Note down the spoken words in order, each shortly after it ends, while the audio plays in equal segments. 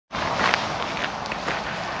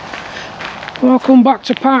Welcome back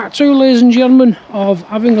to part 2, ladies and gentlemen, of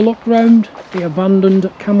having a look round the abandoned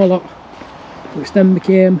Camelot, which then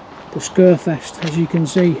became the Scarefest. As you can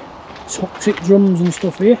see, toxic drums and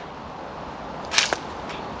stuff here.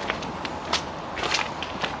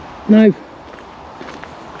 Now,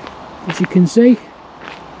 as you can see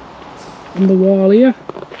on the wall here,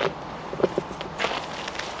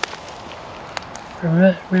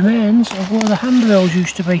 remains of where the handrails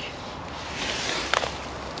used to be.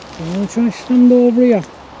 I'm going to try to stand over here.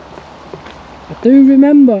 I do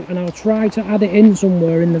remember, and I'll try to add it in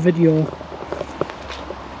somewhere in the video,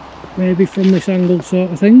 maybe from this angle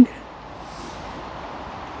sort of thing.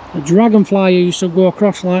 A dragonfly used to go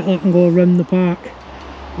across like that and go around the park.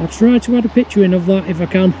 I'll try to add a picture in of that if I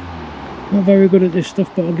can. Not very good at this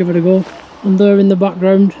stuff, but I'll give it a go. And there in the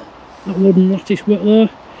background, that wooden lattice work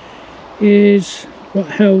there, is what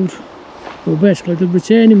held, well, basically the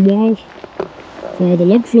retaining wall for the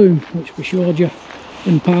log flume, which we showed you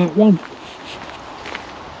in part 1.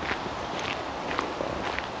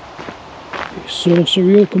 It's so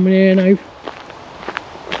surreal coming here now.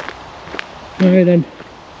 Right then,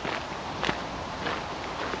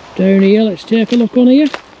 down here, let's take a look on here.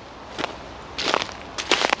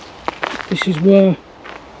 This is where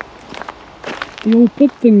the old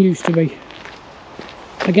pub thing used to be.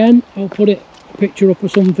 Again, I'll put a picture up or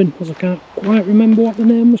something, because I can't quite remember what the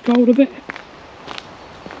name was called of it.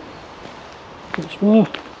 That's where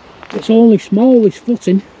it's only small, this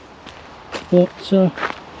footing, but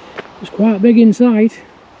it's quite big inside.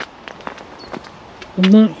 And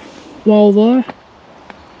that wall there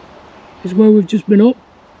is where we've just been up,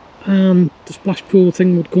 and the splash pool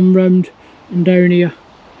thing would come round and down here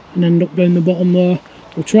and end up down the bottom there.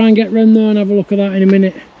 We'll try and get round there and have a look at that in a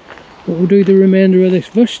minute, but we'll do the remainder of this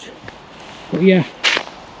first. But yeah,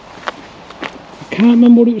 I can't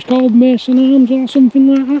remember what it was called, Mason Arms or something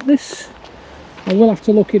like that. This, I will have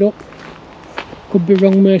to look it up. Could be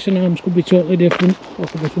wrong, Mason Arms could be totally different, I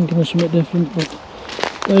could be thinking of something different, but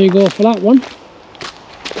there you go for that one.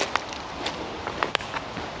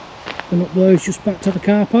 And up there is just back to the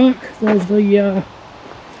car park. There's the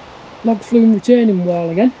log flume retaining wall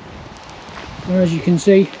again, and as you can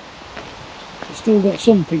see, it's still got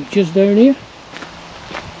some features down here.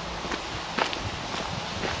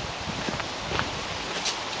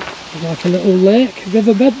 There's like a little lake,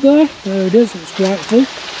 riverbed there. There it is, it's quite full.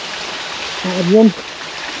 That would run.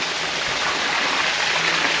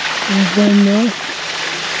 And down there.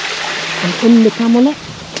 And under Camelot.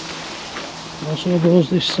 Also goes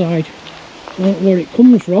this side. I don't know where it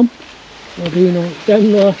comes from. I do know it's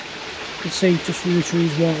down there. You can see just through the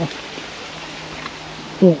trees water.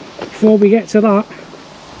 But before we get to that,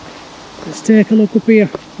 let's take a look up here.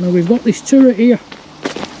 Now we've got this turret here.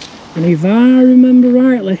 And if I remember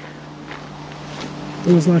rightly,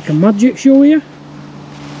 there was like a magic show here.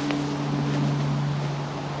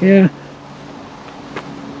 Yeah.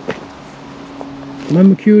 I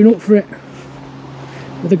remember queuing up for it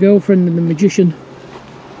with a girlfriend, and the magician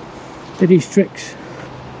did his tricks.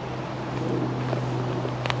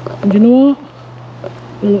 And you know what?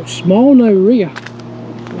 It looks small now here.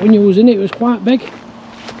 But when you was in it, it was quite big.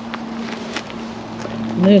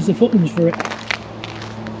 And there's the footings for it.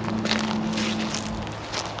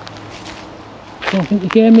 So I think they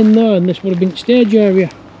came in there, and this would have been stage area.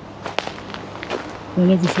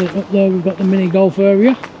 And obviously up there we've got the mini golf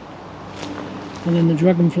area, and then the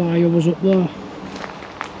dragonfly was up there.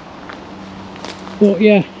 But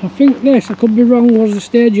yeah, I think this, I could be wrong, was the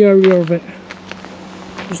stage area of it.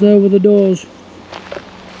 It was there with the doors.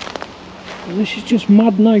 But this is just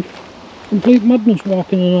mad now. Complete madness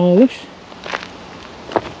walking in all this.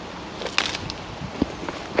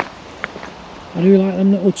 I do like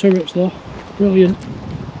them little turrets though. Brilliant.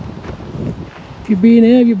 If you've been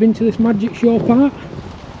here, you've been to this magic show part,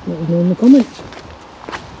 let us know in the comments.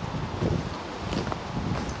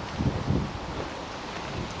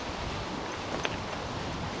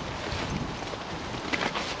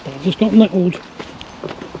 But I've just got nettled.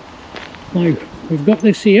 Now, we've got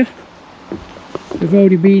this here. We've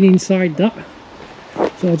already been inside that,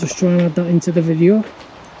 so I'll just try and add that into the video.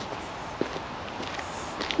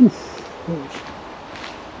 Oof.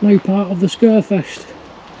 Now part of the Scarefest.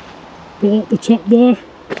 But at the top there,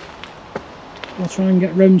 I'll try and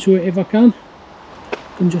get round to it if I can.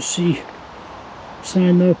 You can just see a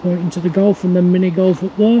sign there pointing to the golf, and then mini golf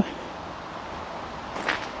up there.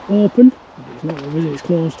 Open. It's not over, is it? It's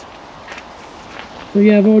closed. So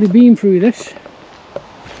yeah, I've already been through this.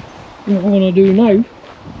 What I'm going to do now,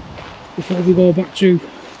 before we go back to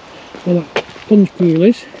where that punch pool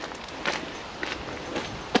is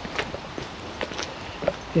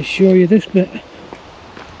show you this bit.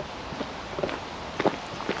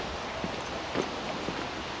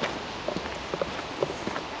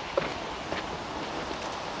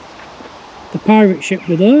 pirate ship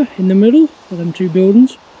were there in the middle of them two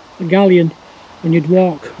buildings, the galleon, and you'd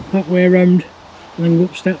walk that way around and then go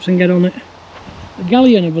up steps and get on it. The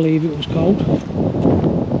galleon, I believe it was called.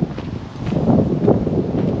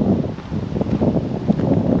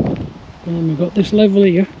 And then we've got this level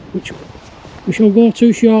here, which we shall go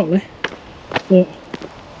to shortly, but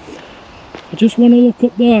I just want to look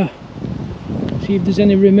up there, see if there's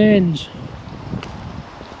any remains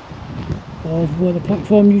of where the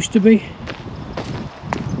platform used to be.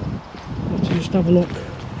 Let's just have a look.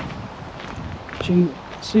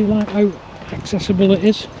 See like how accessible it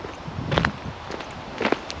is.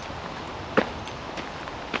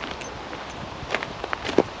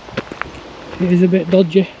 It is a bit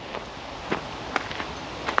dodgy.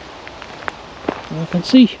 I can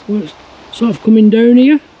see where it's sort of coming down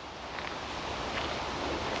here.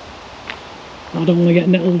 I don't want to get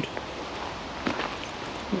nettled.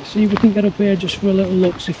 Let's see if we can get up here just for a little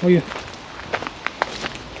look-see for you.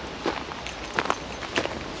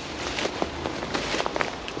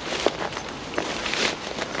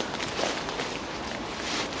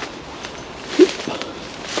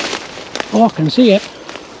 Oh, I can see it.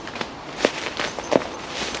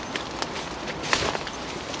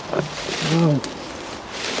 Wow.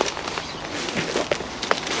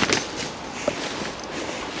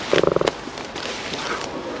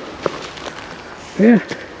 Yeah.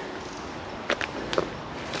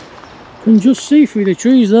 Can just see through the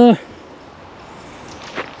trees there.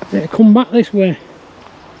 It'd come back this way.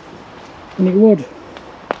 And it would.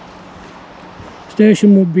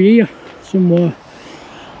 Station would be here somewhere.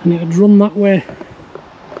 And it'd run that way.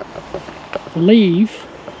 I believe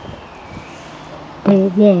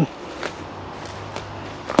up there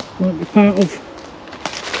might be part of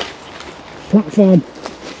the platform.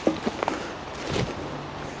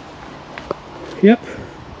 Yep.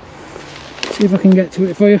 See if I can get to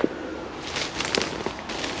it for you.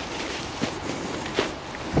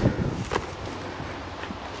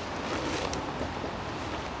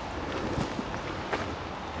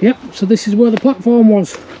 Yep, so this is where the platform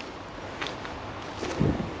was.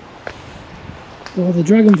 Or the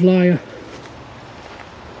dragon flyer.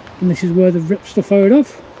 And this is where they've ripped stuff out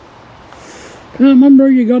of. Can't remember how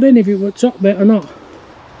you got in, if it was top bit or not.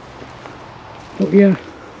 But yeah,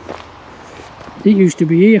 it used to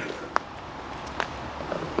be here.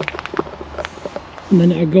 And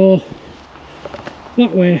then it'd go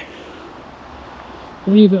that way.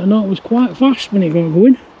 Believe it or not, it was quite fast when it got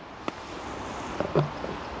going.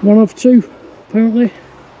 One of two, apparently,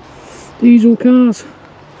 diesel cars.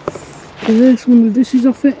 There's one of the dishes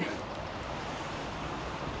off it.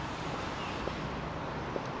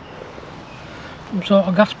 Some sort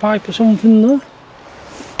of gas pipe or something there.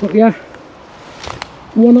 But yeah,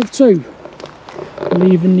 one of two. I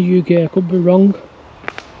believe in the UK, I could be wrong.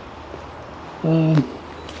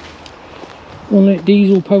 Only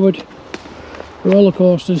diesel powered roller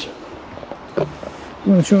coasters. I'm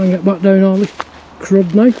going to try and get back down all this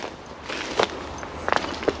crud now.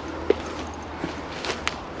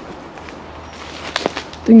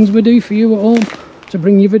 Things we do for you at home to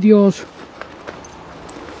bring you videos.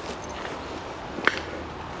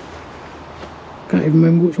 Can't even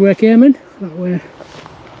remember which way I came in. That way.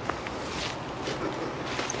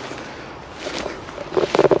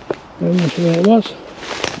 Down this way it was.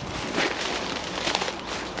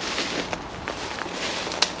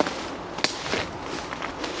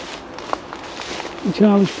 And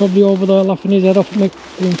Charlie's probably over there laughing his head off at me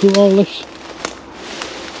going through all this.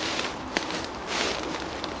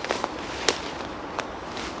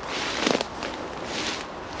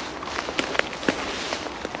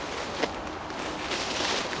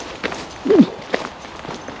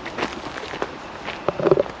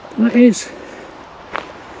 That is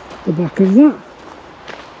the back of that.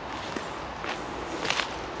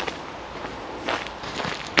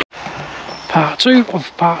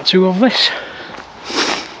 Part two of this.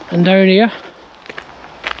 And down here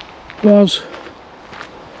was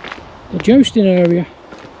the jousting area.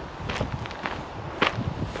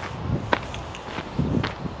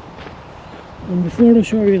 And before I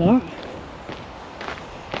show you that,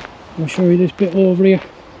 I'll show you this bit over here.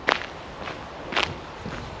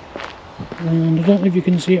 And I don't know if you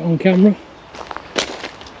can see it on camera,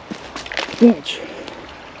 but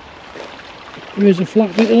there is a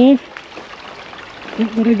flat bit there,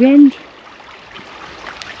 flat bit of ground.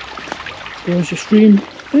 There's a stream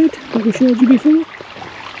bed that we showed you before,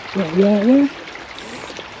 that waterway.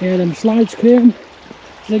 Yeah, them slides came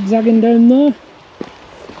zigzagging down there.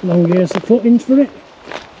 Long here's the footings for it.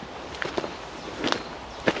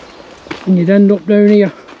 And you'd end up down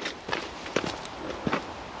here.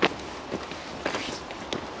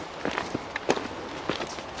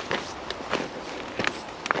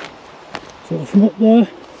 sort of from up there,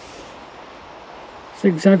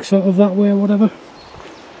 zigzag sort of that way or whatever,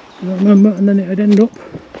 I don't remember, and then it'd end up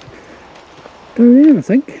down here I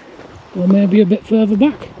think, or maybe a bit further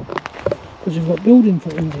back, because you've got building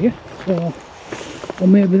footings here, so, or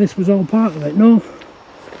maybe this was all part of it. No,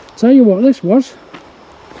 tell you what this was,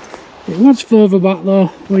 it was further back though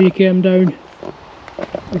where you came down,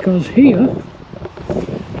 because here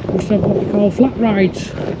we used to have what we call flat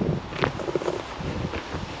rides,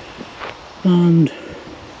 and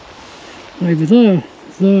either there,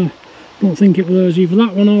 don't think it was either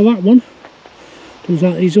that one or that one. There was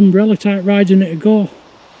like these umbrella type rides and it'd go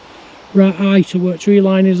right high to where tree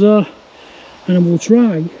line is there, and I will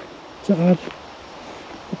try to add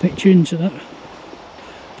a picture into that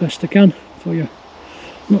best I can for you.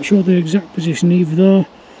 I'm not sure the exact position either there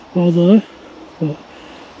or there, but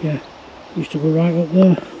yeah, used to go right up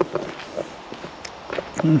there.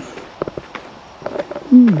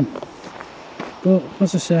 But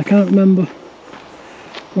as I say, I can't remember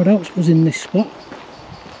what else was in this spot.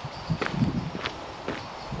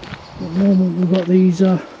 At the moment we've got these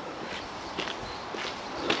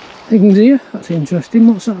things here. That's interesting.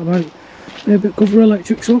 What's that about? Maybe it cover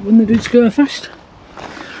electrics up when they did Scarefest.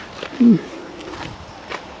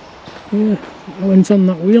 Yeah, I went on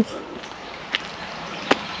that wheel.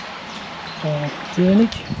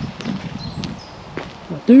 Drainage.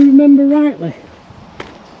 I do remember rightly,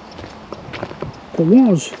 there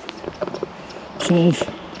was sort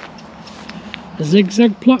of a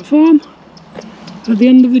zigzag platform at the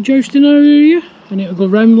end of the jousting area, and it'll go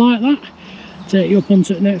round like that, take you up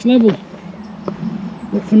onto the next level.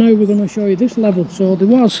 But for now we're going to show you this level. So there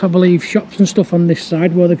was, I believe, shops and stuff on this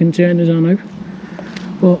side where the containers are now,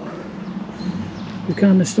 but we've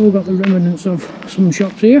kind of still got the remnants of some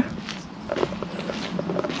shops here.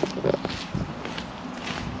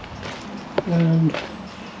 And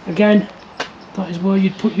again, that is where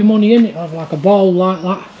you'd put your money in. It had like a ball like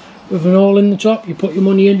that with an hole in the top. You put your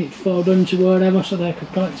money in, it'd fall down to wherever so they could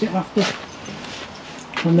collect it after.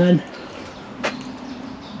 And then,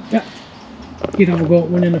 yeah, you'd have a go at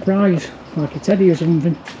winning a prize, like a teddy or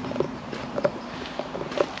something.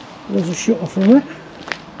 There's a shutter from it.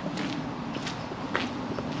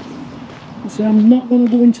 So I'm not going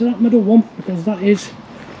to go into that middle one because that is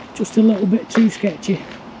just a little bit too sketchy.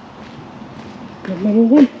 That middle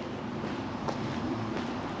one.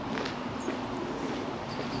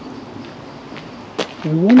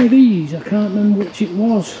 And one of these, I can't remember which it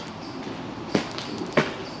was.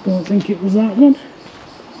 Don't think it was that one.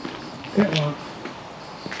 Look at that.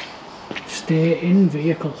 Stay in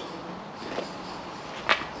vehicle.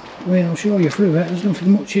 I mean, I'll show you through it, there's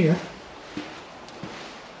nothing much here.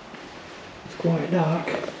 It's quite dark.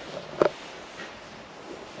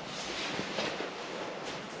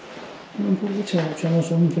 I'll put the torch on or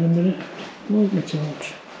something for a minute. Where's my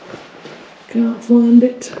torch? Can't find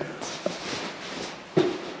it.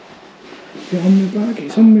 Is it on my bag?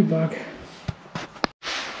 It's on my bag.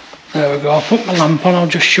 There we go, I'll put my lamp on, I'll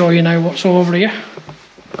just show you now what's over here.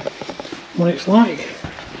 What it's like.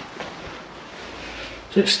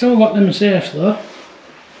 So it's still got them safes though.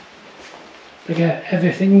 They get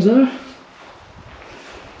heavy things there.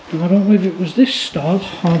 And I don't know if it was this stall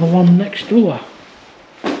or the one next door.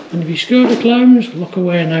 And if you're scared of clowns, look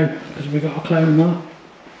away now, because we've got a clown there.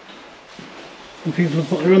 And people have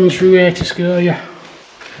put their hands through here to scare you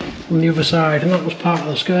on the other side, and that was part of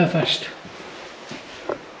the Scarefest.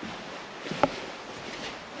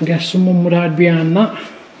 I guess someone would hide behind that.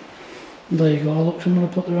 And there you go, look, someone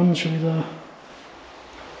will put their hands through there.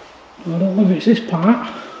 I don't know if it's this part.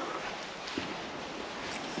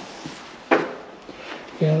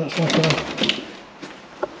 Yeah, that's like a...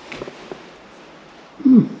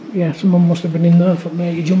 yeah, someone must have been in there for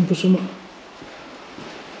make you jump or something.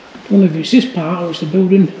 I don't know if it's this part or it's the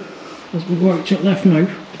building as we go out to the left now.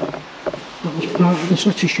 That was part of the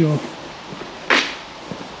Sochi show.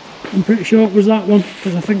 I'm pretty sure it was that one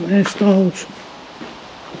because I think they're stalls.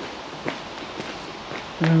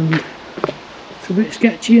 And it's a bit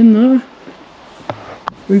sketchy in there.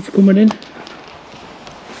 Roof coming in.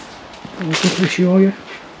 I'll quickly show you.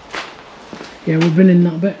 Yeah, we've been in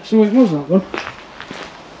that bit. So it was that one.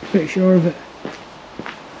 Pretty sure of it.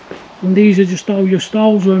 And these are just all your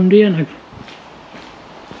stalls around here now.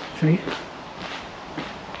 See?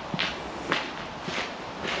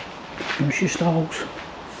 There's your stalls.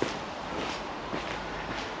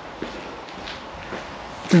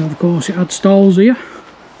 And of course it had stalls here.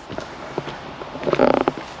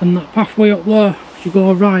 And that pathway up there, you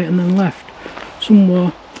go right and then left,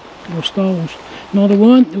 somewhere there were stalls. No, there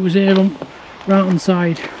weren't, there was here on right hand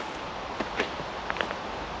side.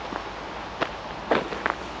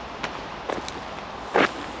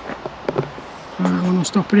 I'm going to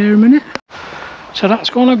stop it here a minute. So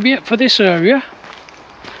that's going to be it for this area.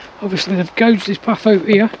 Obviously they've gouged this path out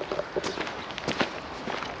here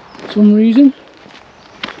for some reason.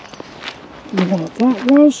 I don't know what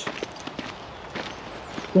that was.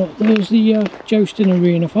 But there's the jousting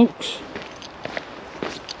arena, folks.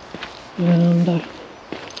 And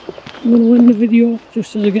I'm going to end the video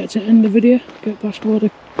just as I get to end the video. Get past where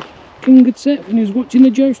the king had sit when he was watching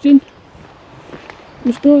the jousting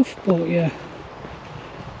and stuff. But yeah,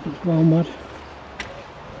 it's well mad.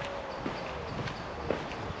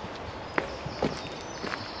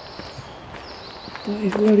 That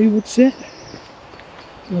is where he would sit.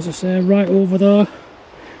 As I say, right over there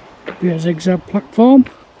could be a zigzag platform.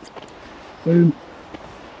 Boom.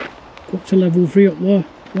 Go up to level 3 up there.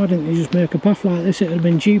 Why didn't you just make a path like this? It would have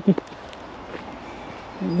been cheaper.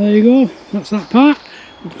 But there you go, that's that part.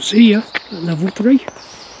 We'll see you at level 3.